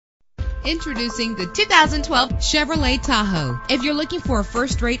Introducing the 2012 Chevrolet Tahoe. If you're looking for a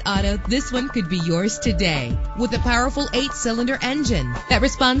first-rate auto, this one could be yours today. With a powerful 8-cylinder engine that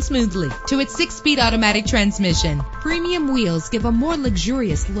responds smoothly to its 6-speed automatic transmission. Premium wheels give a more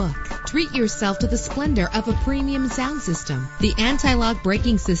luxurious look. Treat yourself to the splendor of a premium sound system. The anti-lock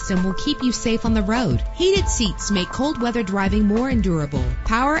braking system will keep you safe on the road. Heated seats make cold weather driving more endurable.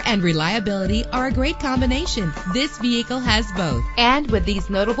 Power and reliability are a great combination. This vehicle has both. And with these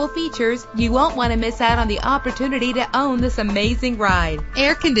notable features, you won't want to miss out on the opportunity to own this amazing ride.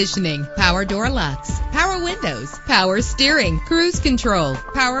 Air conditioning, power door locks, power windows, power steering, cruise control,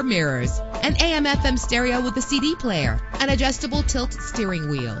 power mirrors, an AM/FM stereo with a CD player, an adjustable tilt steering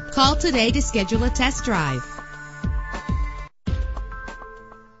wheel. Call today to schedule a test drive.